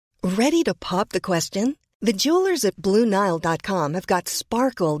Ready to pop the question? The jewelers at BlueNile.com have got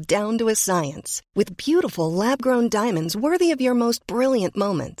sparkle down to a science with beautiful lab-grown diamonds worthy of your most brilliant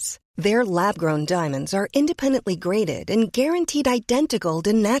moments. Their lab-grown diamonds are independently graded and guaranteed identical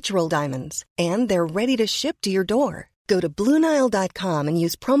to natural diamonds, and they're ready to ship to your door. Go to BlueNile.com and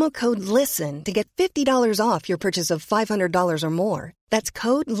use promo code LISTEN to get $50 off your purchase of $500 or more. That's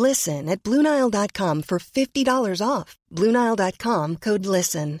code LISTEN at BlueNile.com for $50 off. BlueNile.com, code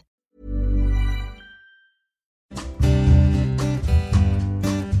LISTEN.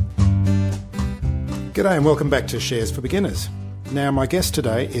 G'day and welcome back to Shares for Beginners. Now, my guest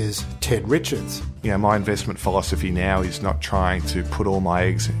today is Ted Richards. My investment philosophy now is not trying to put all my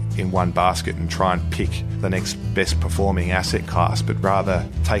eggs in one basket and try and pick the next best performing asset class, but rather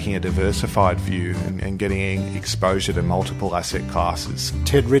taking a diversified view and getting exposure to multiple asset classes.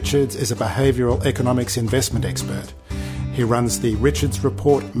 Ted Richards is a behavioural economics investment expert. He runs the Richards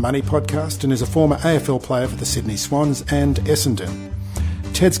Report Money podcast and is a former AFL player for the Sydney Swans and Essendon.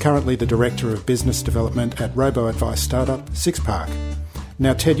 Ted's currently the Director of Business Development at robo advice startup Six Park.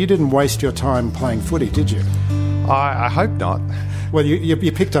 Now, Ted, you didn't waste your time playing footy, did you? I hope not. Well,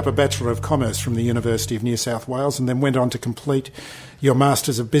 you picked up a Bachelor of Commerce from the University of New South Wales and then went on to complete your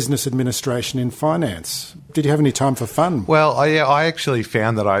Masters of Business Administration in Finance. Did you have any time for fun? Well, I actually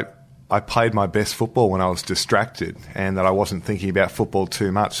found that I played my best football when I was distracted and that I wasn't thinking about football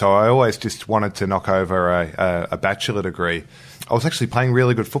too much. So I always just wanted to knock over a bachelor degree. I was actually playing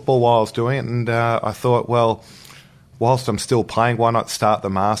really good football while I was doing it, and I thought, well, whilst I'm still playing, why not start the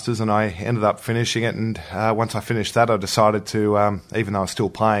Masters? And I ended up finishing it, and once I finished that, I decided to, even though I was still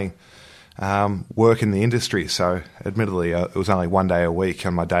playing, work in the industry. So admittedly, it was only one day a week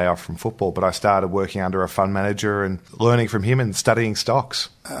on my day off from football, but I started working under a fund manager and learning from him and studying stocks.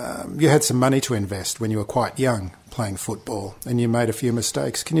 You had some money to invest when you were quite young playing football, and you made a few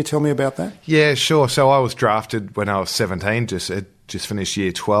mistakes. Can you tell me about that? Yeah, sure. So I was drafted when I was 17, just finished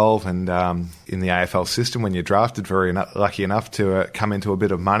year 12, and in the AFL system, when you're drafted, very lucky enough to come into a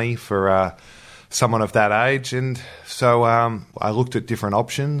bit of money for someone of that age. And so I looked at different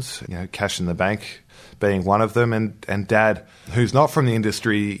options, cash in the bank being one of them. And Dad, who's not from the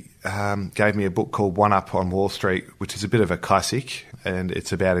industry, gave me a book called One Up on Wall Street, which is a bit of a classic, and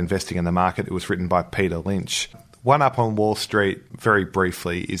it's about investing in the market. It was written by Peter Lynch. One Up on Wall Street, very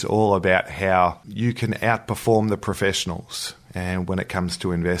briefly, is all about how you can outperform the professionals and when it comes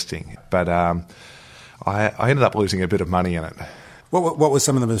to investing. But I ended up losing a bit of money in it. What were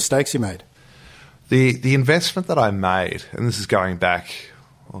some of the mistakes you made? The investment that I made, and this is going back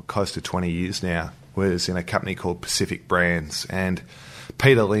close to 20 years now, was in a company called Pacific Brands. And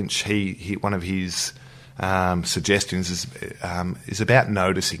Peter Lynch, he one of his suggestions is about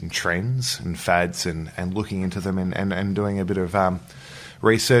noticing trends and fads and looking into them and doing a bit of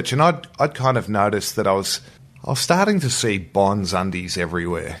research. And I'd kind of noticed that I was starting to see Bonds undies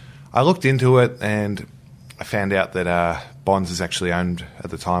everywhere. I looked into it and I found out that Bonds is actually owned at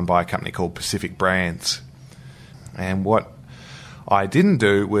the time by a company called Pacific Brands. And what I didn't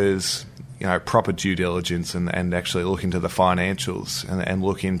do was proper due diligence and actually look into the financials and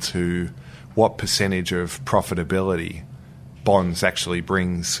look into what percentage of profitability Bonds actually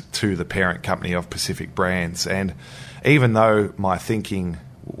brings to the parent company of Pacific Brands. And even though my thinking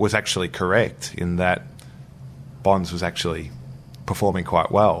was actually correct in that Bonds was actually performing quite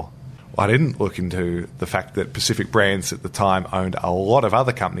well, I didn't look into the fact that Pacific Brands at the time owned a lot of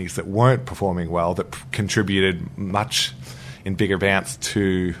other companies that weren't performing well, that contributed much in bigger amounts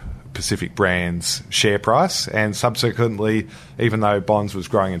to Pacific Brands' share price, and subsequently, even though Bonds was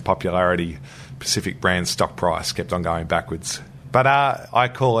growing in popularity, Pacific Brands' stock price kept on going backwards. But I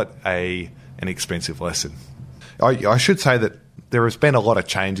call it an expensive lesson. I should say that there has been a lot of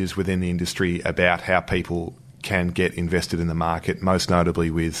changes within the industry about how people can get invested in the market, most notably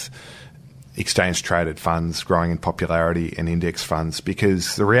with exchange-traded funds growing in popularity and index funds,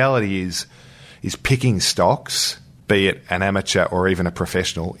 because the reality is picking stocks, be it an amateur or even a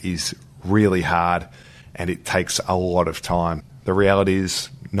professional, is really hard and it takes a lot of time. The reality is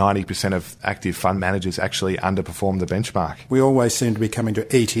 90% of active fund managers actually underperform the benchmark. We always seem to be coming to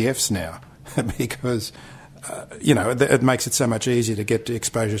ETFs now because, it makes it so much easier to get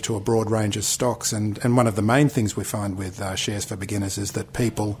exposure to a broad range of stocks. And one of the main things we find with Shares for Beginners is that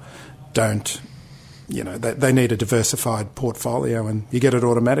people don't, they need a diversified portfolio, and you get it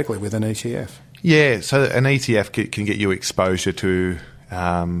automatically with an ETF. Yeah, so an ETF can get you exposure to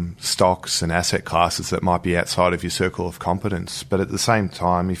stocks and asset classes that might be outside of your circle of competence. But at the same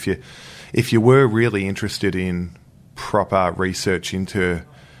time, if you were really interested in proper research into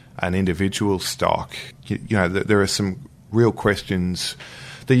an individual stock, there are some real questions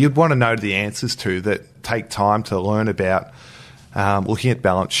that you'd want to know the answers to, that take time to learn about, looking at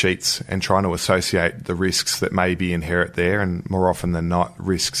balance sheets and trying to associate the risks that may be inherent there. And more often than not,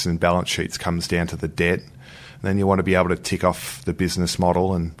 risks in balance sheets comes down to the debt. And then you want to be able to tick off the business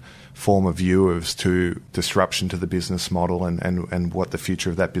model and form a view as to disruption to the business model and what the future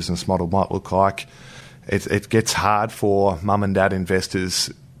of that business model might look like. It gets hard for mum and dad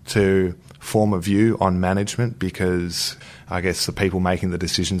investors to form a view on management because I guess the people making the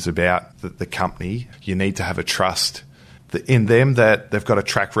decisions about the company, you need to have a trust in them that they've got a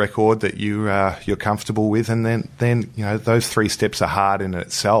track record that you're comfortable with, and then those 3 steps are hard in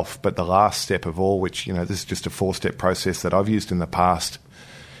itself. But the last step of all, which this is just a 4-step process that I've used in the past,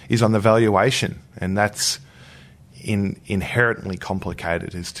 is on the valuation, and that's inherently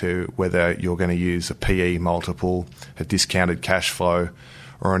complicated as to whether you're going to use a PE multiple, a discounted cash flow,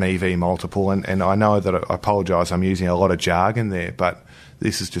 or an EV multiple. And I know that I apologise, I'm using a lot of jargon there, but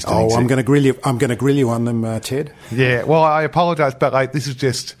this is just I'm going to grill you. I'm going to grill you on them, Ted. Yeah, well, I apologise, but this is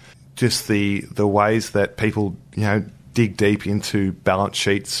just the ways that people dig deep into balance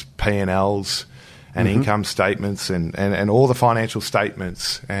sheets, P&Ls, and income statements, and all the financial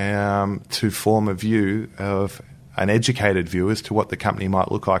statements to form a view of an educated view as to what the company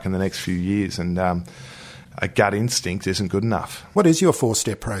might look like in the next few years. And a gut instinct isn't good enough. What is your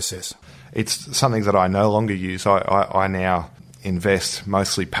 4-step process? It's something that I no longer use. I now invest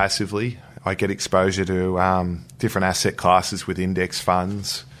mostly passively. I get exposure to different asset classes with index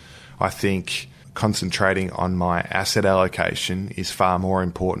funds. I think concentrating on my asset allocation is far more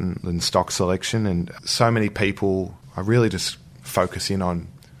important than stock selection. And so many people, I really just focus in on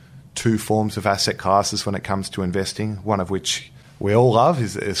 2 forms of asset classes when it comes to investing, one of which we all love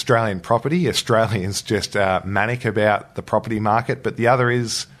is Australian property. Australians just manic about the property market, but the other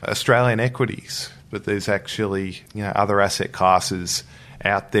is Australian equities. But there's actually other asset classes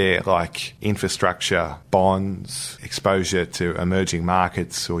out there like infrastructure, bonds, exposure to emerging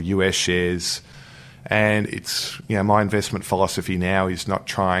markets or US shares. And it's my investment philosophy now is not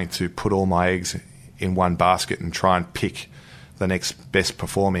trying to put all my eggs in one basket and try and pick the next best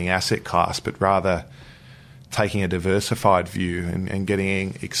performing asset class, but rather taking a diversified view and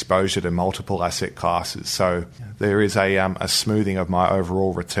getting exposure to multiple asset classes. So there is a smoothing of my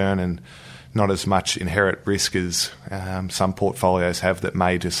overall return and not as much inherent risk as some portfolios have that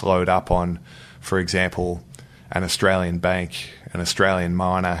may just load up on, for example, an Australian bank, an Australian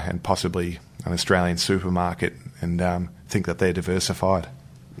miner, and possibly an Australian supermarket, and think that they're diversified.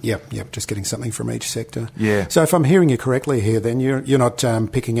 Yep, just getting something from each sector. Yeah. So if I'm hearing you correctly here, then you're not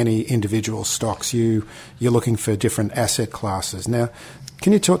picking any individual stocks. You're looking for different asset classes. Now,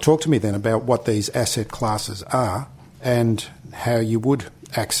 can you talk to me then about what these asset classes are and how you would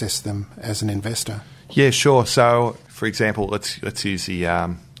access them as an investor? Yeah, sure. So, for example, let's use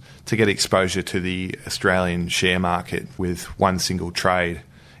the to get exposure to the Australian share market with one single trade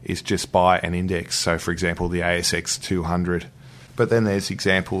is just buy an index. So, for example, the ASX 200. But then there's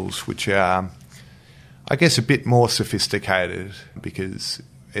examples which are, I guess, a bit more sophisticated because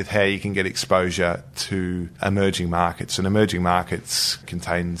it's how you can get exposure to emerging markets. And emerging markets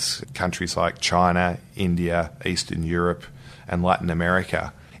contains countries like China, India, Eastern Europe, and Latin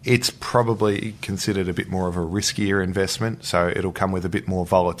America. It's probably considered a bit more of a riskier investment, so it'll come with a bit more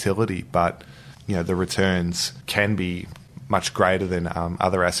volatility, but the returns can be much greater than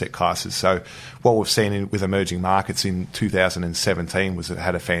other asset classes. So what we've seen with emerging markets in 2017 was it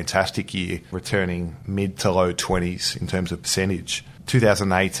had a fantastic year, returning mid to low 20s in terms of percentage.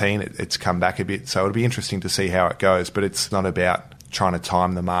 2018, it's come back a bit, so it'll be interesting to see how it goes, but it's not about trying to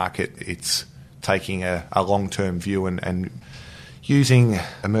time the market. It's taking a long-term view and using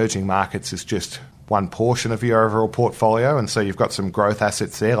emerging markets as just one portion of your overall portfolio. And so you've got some growth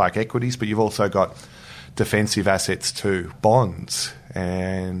assets there like equities, but you've also got defensive assets too, bonds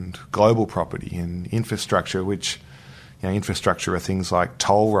and global property and infrastructure, which infrastructure are things like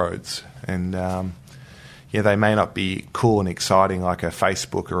toll roads. And they may not be cool and exciting like a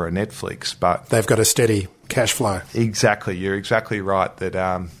Facebook or a Netflix, but they've got a steady cash flow. Exactly. You're exactly right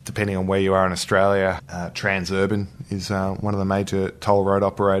that depending on where you are in Australia, Transurban is one of the major toll road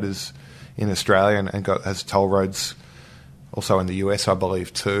operators in Australia and has toll roads also in the US, I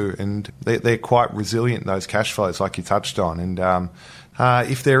believe, too. And they're quite resilient, those cash flows, like you touched on. And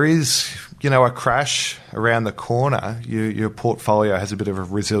if there is, a crash around the corner, your portfolio has a bit of a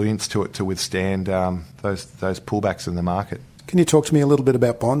resilience to it to withstand those pullbacks in the market. Can you talk to me a little bit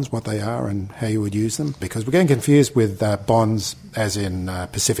about bonds, what they are and how you would use them? Because we're getting confused with bonds as in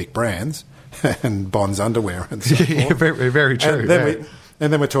Pacific brands and Bonds underwear and so forth. Very, very true.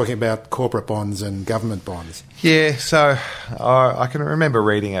 And then we're talking about corporate bonds and government bonds. Yeah, so I can remember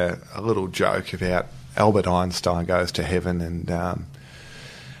reading a little joke about Albert Einstein goes to heaven, and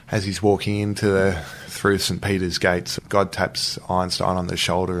as he's walking through St. Peter's gates, God taps Einstein on the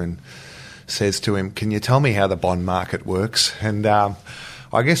shoulder and says to him, "Can you tell me how the bond market works?" And I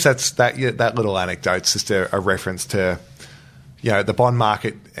guess that little anecdote's just a reference to, the bond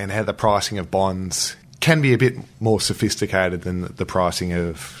market and how the pricing of bonds can be a bit more sophisticated than the pricing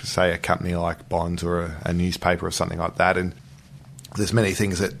of, say, a company like bonds or a newspaper or something like that. And there's many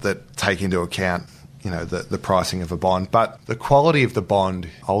things that take into account, the pricing of a bond. But the quality of the bond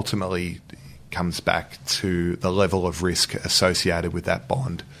ultimately comes back to the level of risk associated with that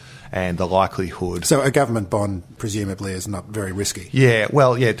bond and the likelihood. So a government bond presumably is not very risky. Yeah,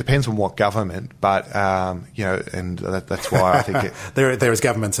 well, it depends on what government, but, and that's why I think there is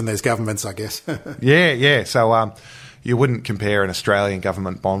governments and there's governments, I guess. Yeah. So you wouldn't compare an Australian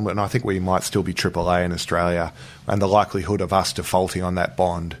government bond, and I think we might still be AAA in Australia, and the likelihood of us defaulting on that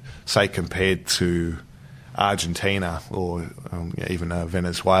bond, say, compared to Argentina or even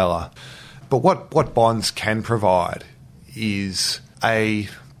Venezuela. But what bonds can provide is a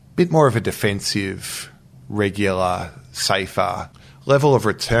bit more of a defensive, regular, safer level of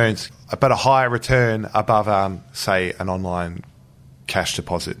returns, but a higher return above, say, an online cash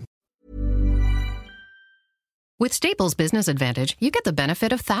deposit. With Staples Business Advantage, you get the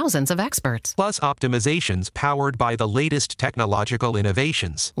benefit of thousands of experts. Plus optimizations powered by the latest technological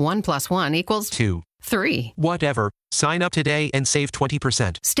innovations. 1 + 1 = 2. 3. Whatever. Sign up today and save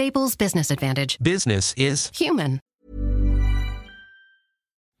 20%. Staples Business Advantage. Business is human.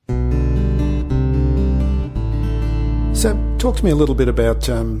 So talk to me a little bit about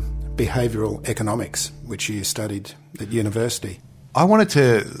behavioural economics, which you studied at university. I wanted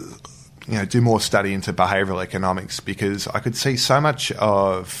to do more study into behavioural economics because I could see so much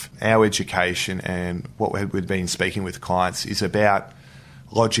of our education and what we've been speaking with clients is about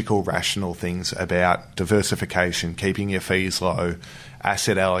logical, rational things about diversification, keeping your fees low,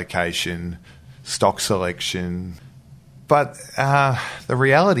 asset allocation, stock selection. But the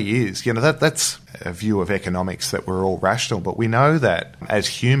reality is, that's a view of economics that we're all rational. But we know that as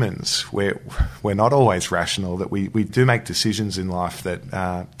humans, we're not always rational, that we do make decisions in life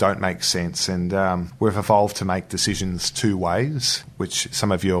that don't make sense. And we've evolved to make decisions two ways, which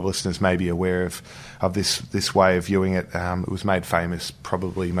some of your listeners may be aware of this way of viewing it. It was made famous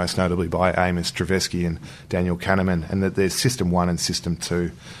probably most notably by Amos Tversky and Daniel Kahneman, and that there's System 1 and System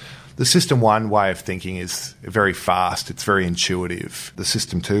 2. The System 1 way of thinking is very fast, it's very intuitive. The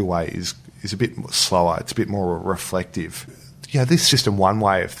System 2 way is a bit slower, it's a bit more reflective. This System 1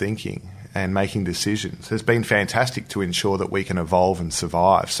 way of thinking and making decisions has been fantastic to ensure that we can evolve and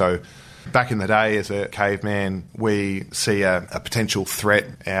survive. So back in the day as a caveman, we see a potential threat,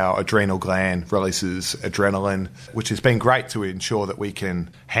 our adrenal gland releases adrenaline, which has been great to ensure that we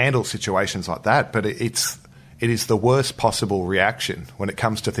can handle situations like that, but it is the worst possible reaction when it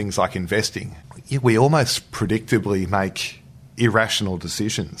comes to things like investing. We almost predictably make irrational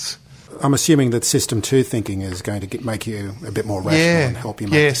decisions. I'm assuming that System 2 thinking is going to make you a bit more rational and help you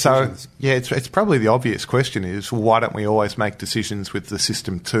make decisions. So it's probably the obvious question is, why don't we always make decisions with the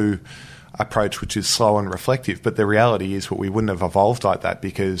System 2 approach, which is slow and reflective? But the reality is we wouldn't have evolved like that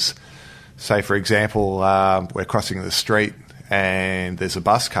because, say, for example, we're crossing the street and there's a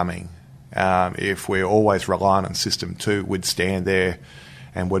bus coming. If we're always reliant on System 2, we'd stand there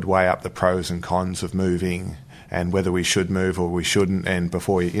and would weigh up the pros and cons of moving and whether we should move or we shouldn't. And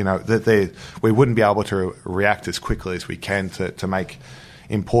before we wouldn't be able to react as quickly as we can to make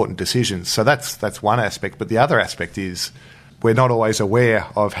important decisions. So that's one aspect. But the other aspect is we're not always aware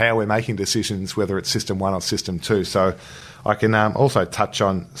of how we're making decisions, whether it's System 1 or System 2. So I can also touch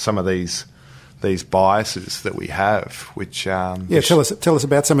on some of these biases that we have, which tell us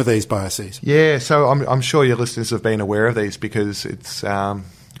about some of these biases. Yeah, so I'm sure your listeners have been aware of these because it's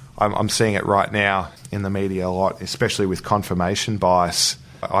I'm seeing it right now in the media a lot, especially with confirmation bias.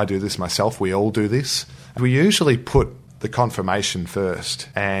 I do this myself. We all do this. We usually put the confirmation first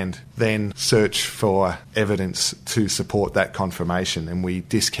and then search for evidence to support that confirmation, and we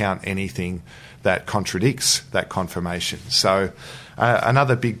discount anything that contradicts that confirmation. So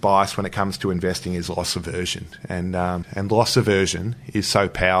another big bias when it comes to investing is loss aversion. And loss aversion is so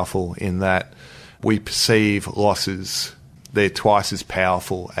powerful in that we perceive losses, they're twice as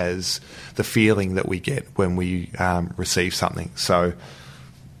powerful as the feeling that we get when we receive something. So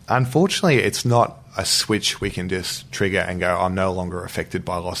unfortunately, it's not a switch we can just trigger and go, I'm no longer affected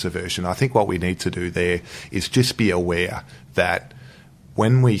by loss aversion. I think what we need to do there is just be aware that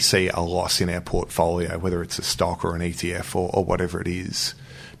when we see a loss in our portfolio, whether it's a stock or an ETF or whatever it is,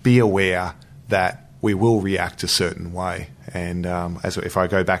 be aware that we will react a certain way. And if I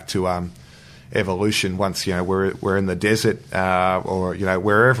go back to evolution, once we're in the desert or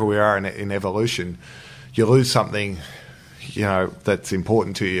wherever we are in evolution, you lose something that's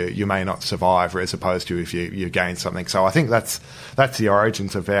important to you, you may not survive, as opposed to if you gain something. So I think that's the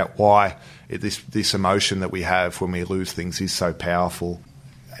origins of why this emotion that we have when we lose things is so powerful.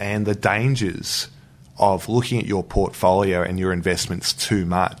 And the dangers of looking at your portfolio and your investments too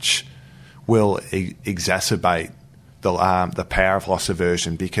much will exacerbate the power of loss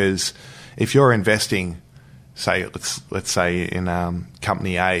aversion, because if you're investing, say, let's say in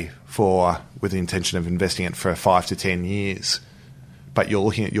company A with the intention of investing it for 5 to 10 years, but you're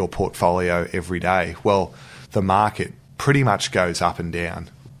looking at your portfolio every day, well, the market pretty much goes up and down,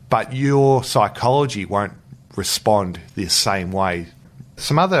 but your psychology won't respond the same way.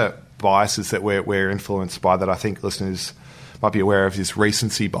 Some other biases that we're influenced by that I think listeners might be aware of is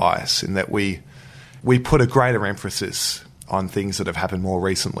recency bias, in that we put a greater emphasis on things that have happened more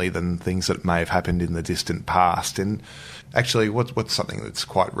recently than things that may have happened in the distant past. And actually, what's something that's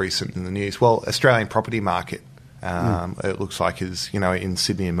quite recent in the news? Well, Australian property market, it looks like in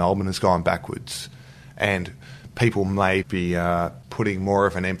Sydney and Melbourne has gone backwards, and people may be putting more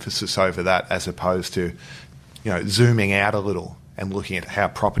of an emphasis over that as opposed to zooming out a little and looking at how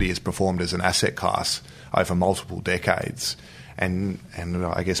property has performed as an asset class over multiple decades. And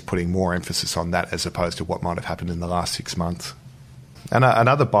I guess putting more emphasis on that as opposed to what might have happened in the last 6 months. And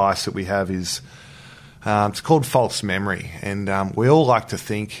another bias that we have is it's called false memory. And we all like to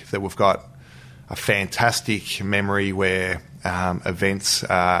think that we've got a fantastic memory where events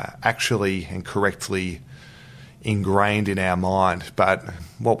are actually and correctly ingrained in our mind. But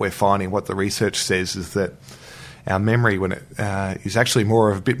what we're finding, what the research says, is that our memory when it is actually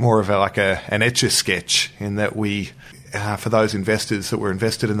a bit more of an Etch-a-Sketch, in that we... for those investors that were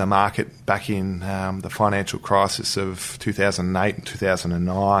invested in the market back in the financial crisis of 2008 and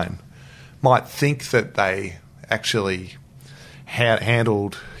 2009 might think that they actually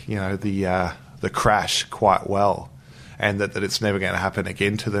handled the crash quite well, and that it's never going to happen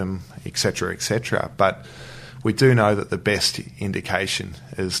again to them, etc., etc. But we do know that the best indication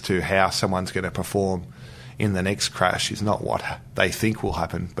as to how someone's going to perform in the next crash is not what they think will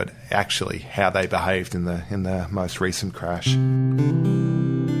happen, but actually how they behaved in the most recent crash.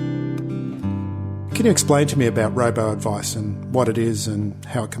 Can you explain to me about robo-advice and what it is and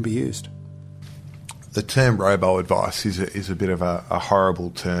how it can be used? The term robo-advice is a bit of a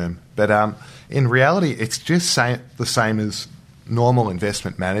horrible term, but in reality it's just the same as normal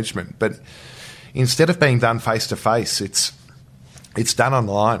investment management, but instead of being done face-to-face, it's done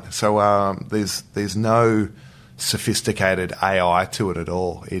online. So there's no sophisticated AI to it at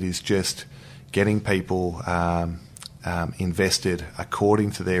all. It is just getting people invested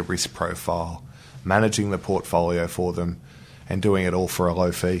according to their risk profile, managing the portfolio for them, and doing it all for a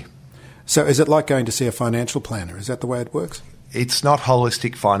low fee. So is it like going to see a financial planner? Is that the way it works? It's not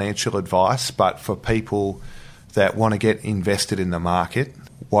holistic financial advice, but for people that want to get invested in the market,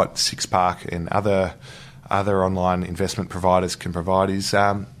 what SixPark and other online investment providers can provide is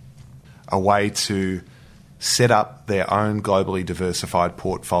a way to set up their own globally diversified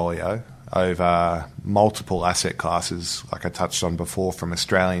portfolio over multiple asset classes, like I touched on before, from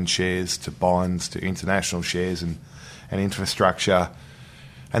Australian shares to bonds to international shares and infrastructure.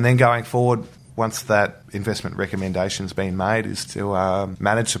 And then going forward, once that investment recommendation's been made, is to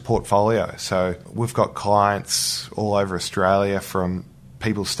manage the portfolio. So we've got clients all over Australia, from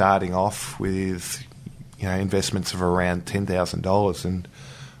people starting off with investments of around $10,000, and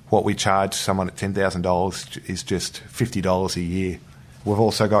what we charge someone at $10,000 is just $50 a year. We've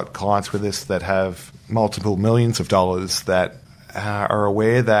also got clients with us that have multiple millions of dollars that are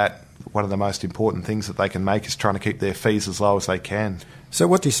aware that one of the most important things that they can make is trying to keep their fees as low as they can. So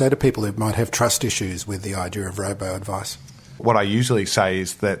what do you say to people who might have trust issues with the idea of robo-advice? What I usually say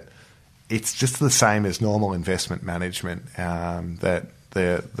is that it's just the same as normal investment management,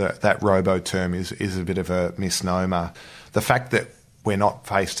 that robo term is a bit of a misnomer. The fact that we're not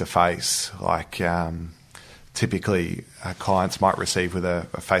face-to-face, like typically clients might receive with a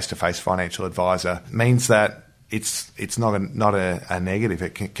face-to-face financial advisor, means that it's not a negative.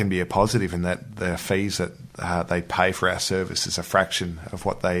 It can be a positive, in that the fees that they pay for our service is a fraction of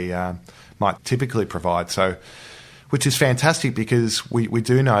what they might typically provide. So, which is fantastic, because we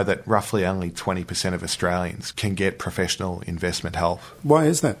do know that roughly only 20% of Australians can get professional investment help. Why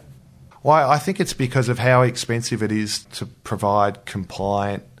is that? Well, I think it's because of how expensive it is to provide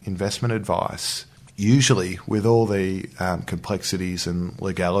compliant investment advice. usually with all the complexities and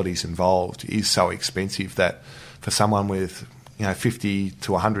legalities involved is so expensive that for someone with $50,000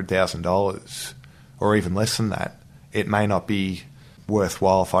 to $100,000 or even less than that, it may not be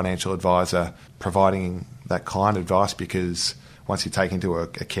worthwhile a financial advisor providing that client advice, because once you take into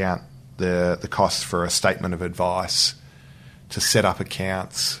account the costs for a statement of advice, to set up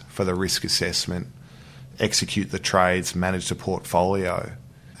accounts for the risk assessment, execute the trades, manage the portfolio,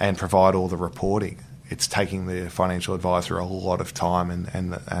 and provide all the reporting, it's taking the financial advisor a lot of time,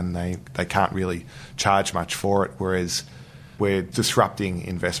 and they can't really charge much for it, whereas we're disrupting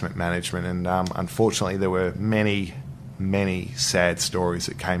investment management. And unfortunately, there were many sad stories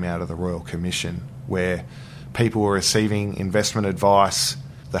that came out of the Royal Commission where people were receiving investment advice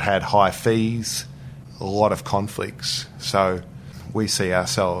that had high fees, a lot of conflicts. So we see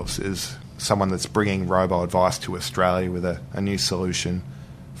ourselves as someone that's bringing robo advice to Australia with a new solution,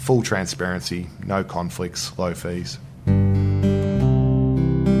 full transparency, no conflicts, low fees. And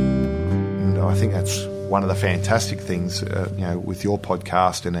I think that's one of the fantastic things, with your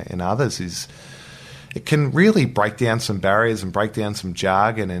podcast and others, is it can really break down some barriers and break down some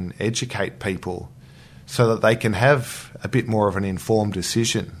jargon and educate people so that they can have a bit more of an informed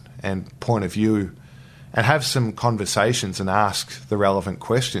decision and point of view, and have some conversations and ask the relevant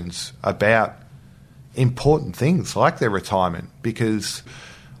questions about important things like their retirement. Because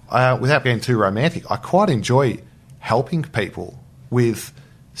without being too romantic, I quite enjoy helping people with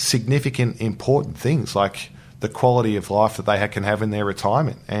significant, important things like the quality of life that they can have in their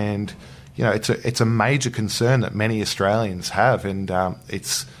retirement. And it's a major concern that many Australians have, and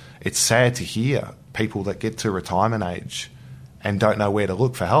it's sad to hear people that get to retirement age and don't know where to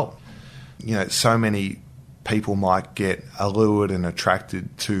look for help. So many people might get allured and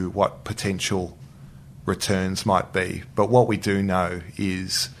attracted to what potential returns might be. But what we do know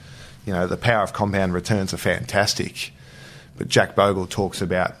is, the power of compound returns are fantastic. But Jack Bogle talks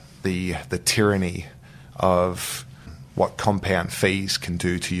about the tyranny of what compound fees can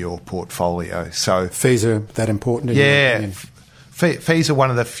do to your portfolio. So fees are that important in your opinion? Fees are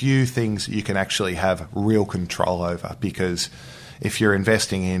one of the few things you can actually have real control over, because if you're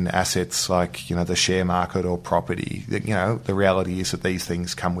investing in assets like the share market or property, the reality is that these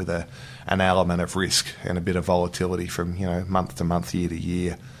things come with an element of risk and a bit of volatility from month to month, year to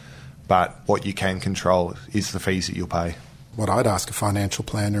year. But what you can control is the fees that you'll pay. What I'd ask a financial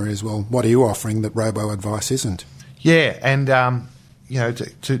planner is, well, what are you offering that robo advice isn't? Yeah, and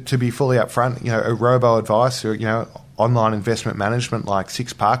to be fully upfront, a robo advice or online investment management like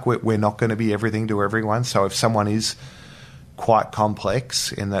Six Park, we're not going to be everything to everyone. So if someone is quite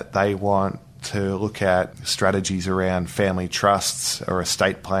complex in that they want to look at strategies around family trusts or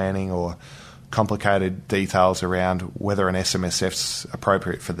estate planning or complicated details around whether an SMSF's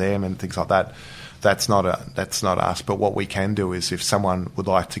appropriate for them and things like that, that's not us. But what we can do is, if someone would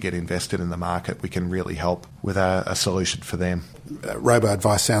like to get invested in the market, we can really help with a solution for them. Robo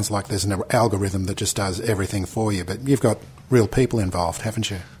advice sounds like there's an algorithm that just does everything for you, but you've got real people involved, haven't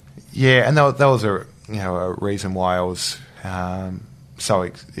you? Yeah, and that was a reason why I was so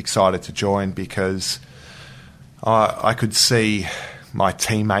excited to join, because I could see my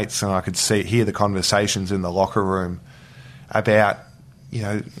teammates and I could hear the conversations in the locker room about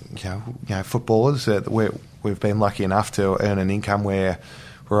footballers that we've been lucky enough to earn an income where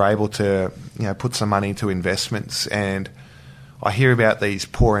we're able to put some money into investments, and I hear about these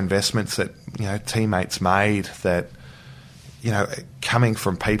poor investments that teammates made that coming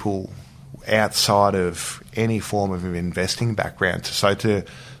from people outside of any form of investing background. So to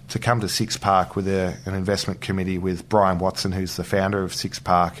come to Six Park with an investment committee with Brian Watson, who's the founder of Six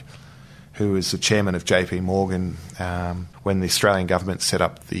Park, who was the chairman of JP Morgan, when the Australian government set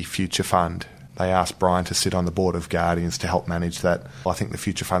up the Future Fund, they asked Brian to sit on the board of Guardians to help manage that. I think the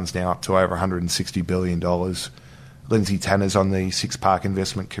Future Fund's now up to over $160 billion. Lindsay Tanner's on the Six Park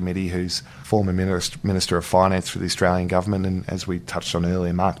Investment Committee, who's former Minister of Finance for the Australian government, and as we touched on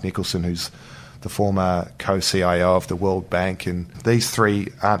earlier, Mark Nicholson, who's the former co-CIO of the World Bank. And these three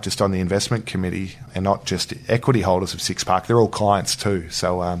aren't just on the investment committee and not just equity holders of Six Park, they're all clients too.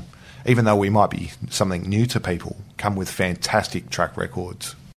 So even though we might be something new to people, come with fantastic track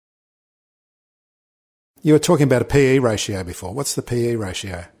records. You were talking about a PE ratio before. What's the PE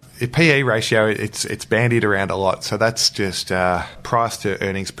ratio? The PE ratio, it's bandied around a lot. So that's just price to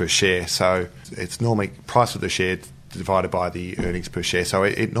earnings per share. So it's normally price of the share divided by the earnings per share. So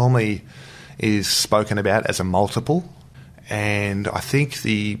it normally is spoken about as a multiple. And I think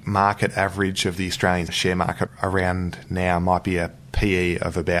the market average of the Australian share market around now might be a PE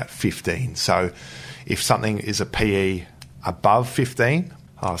of about 15. So if something is a PE above 15,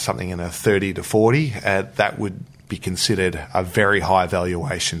 something in a 30 to 40, that would be considered a very high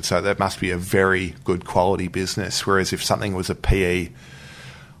valuation. So that must be a very good quality business. Whereas if something was a PE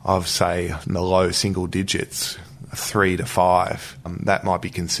of, say, in the low single digits, 3 to 5, that might be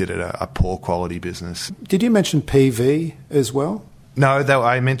considered a poor quality business. Did you mention PV as well? No,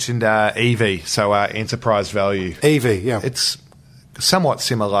 I mentioned EV, so enterprise value. EV, yeah. It's somewhat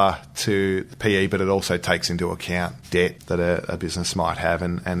similar to PE, but it also takes into account debt that a business might have.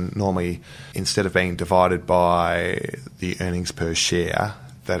 And normally, instead of being divided by the earnings per share,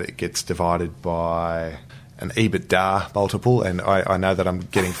 that it gets divided by an EBITDA multiple. And I know that I'm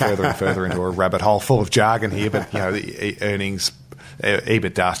getting further and further into a rabbit hole full of jargon here, but the earnings,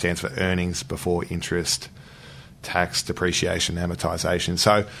 EBITDA stands for earnings before interest, tax, depreciation, amortisation.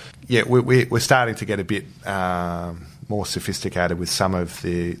 So, yeah, we're starting to get a bit more sophisticated with some of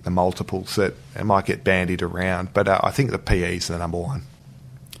the multiples that might get bandied around. But I think the PE is the number one.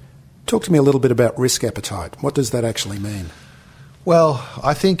 Talk to me a little bit about risk appetite. What does that actually mean? Well,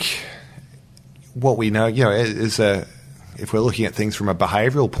 I think what we know, is if we're looking at things from a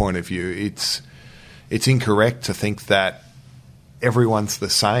behavioural point of view, it's incorrect to think that everyone's the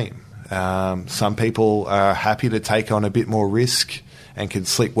same. Some people are happy to take on a bit more risk and can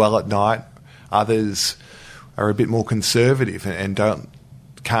sleep well at night. Others are a bit more conservative and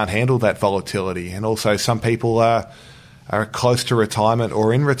can't handle that volatility. And also some people are close to retirement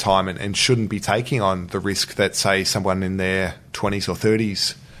or in retirement and shouldn't be taking on the risk that, say, someone in their 20s or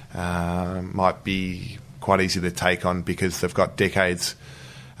 30s might be quite easy to take on because they've got decades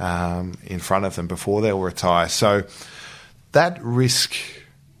in front of them before they'll retire. So that risk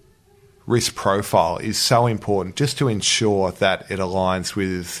profile is so important just to ensure that it aligns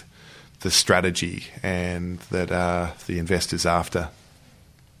with the strategy and that the investor's after.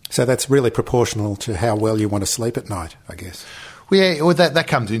 So that's really proportional to how well you want to sleep at night, I guess. Well, that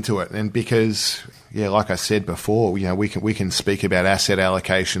comes into it, and because, like I said before, we can speak about asset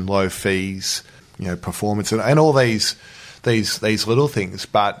allocation, low fees, performance, and all these little things.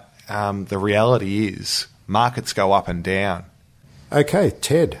 But the reality is, markets go up and down. Okay,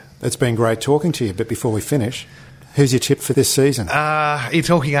 Ted, it's been great talking to you. But before we finish, who's your tip for this season? Are you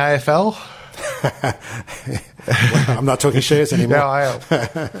talking AFL? Well, I'm not talking shares anymore. No,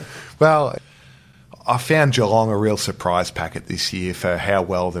 well, I found Geelong a real surprise packet this year for how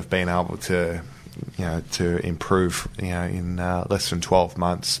well they've been able to improve, in less than 12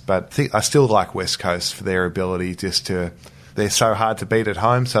 months. But I still like West Coast for their ability they're so hard to beat at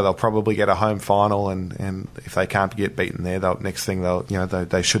home, so they'll probably get a home final, and if they can't get beaten there,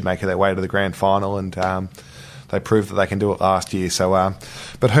 they should make their way to the grand final, and they proved that they can do it last year. So,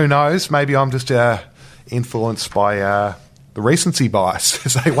 but who knows? Maybe I'm just influenced by the recency bias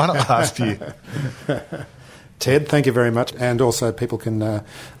because they won it last year. Ted, thank you very much. And also people can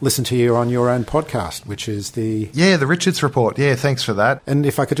listen to you on your own podcast, which is the Richards Report. Yeah, thanks for that. And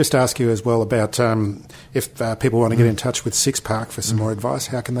if I could just ask you as well about if people want to get in touch with Six Park for some more advice,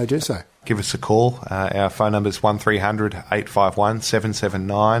 how can they do so? Give us a call. Our phone number is 1300 851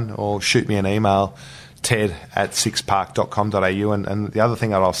 779, or shoot me an email, ted@sixpark.com.au. And the other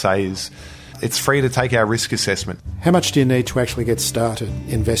thing that I'll say is it's free to take our risk assessment. How much do you need to actually get started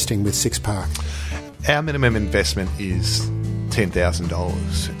investing with Six Park? Our minimum investment is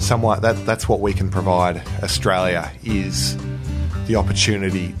 $10,000. That's what we can provide Australia, is the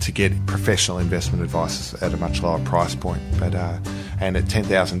opportunity to get professional investment advice at a much lower price point. But and at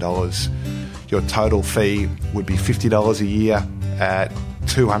 $10,000, your total fee would be $50 a year. At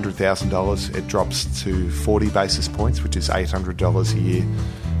 $200,000, it drops to 40 basis points, which is $800 a year.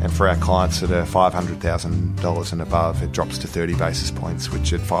 And for our clients that are $500,000 and above, it drops to 30 basis points,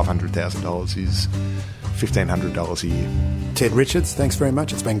 which at $500,000 is $1,500 a year. Ted Richards, thanks very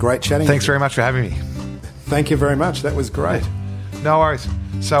much. It's been great chatting. Thanks very much for having me. Thank you very much. That was great. No worries.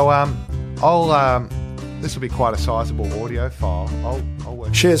 So this will be quite a sizable audio file. I'll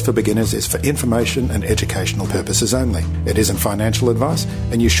work. Shares for Beginners is for information and educational purposes only. It isn't financial advice,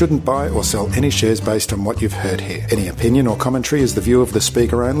 and you shouldn't buy or sell any shares based on what you've heard here. Any opinion or commentary is the view of the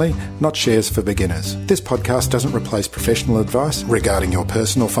speaker only, not Shares for Beginners. This podcast doesn't replace professional advice regarding your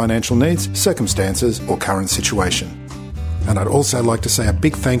personal financial needs, circumstances, or current situation. And I'd also like to say a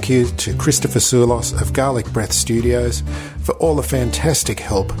big thank you to Christopher Soulos of Garlic Breath Studios for all the fantastic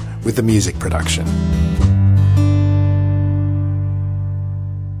help with the music production.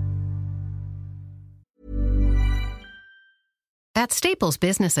 At Staples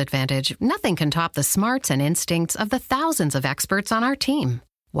Business Advantage, nothing can top the smarts and instincts of the thousands of experts on our team.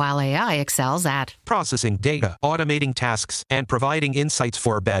 while AI excels at. Processing data, automating tasks, and providing insights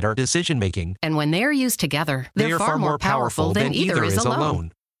for better decision-making. And when they're used together, they're far more powerful than either is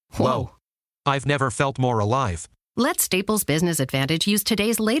alone. Whoa. I've never felt more alive. Let Staples Business Advantage use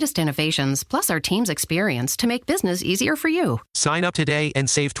today's latest innovations, plus our team's experience to make business easier for you. Sign up today and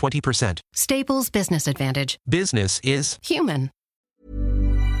save 20%. Staples Business Advantage. Business is human.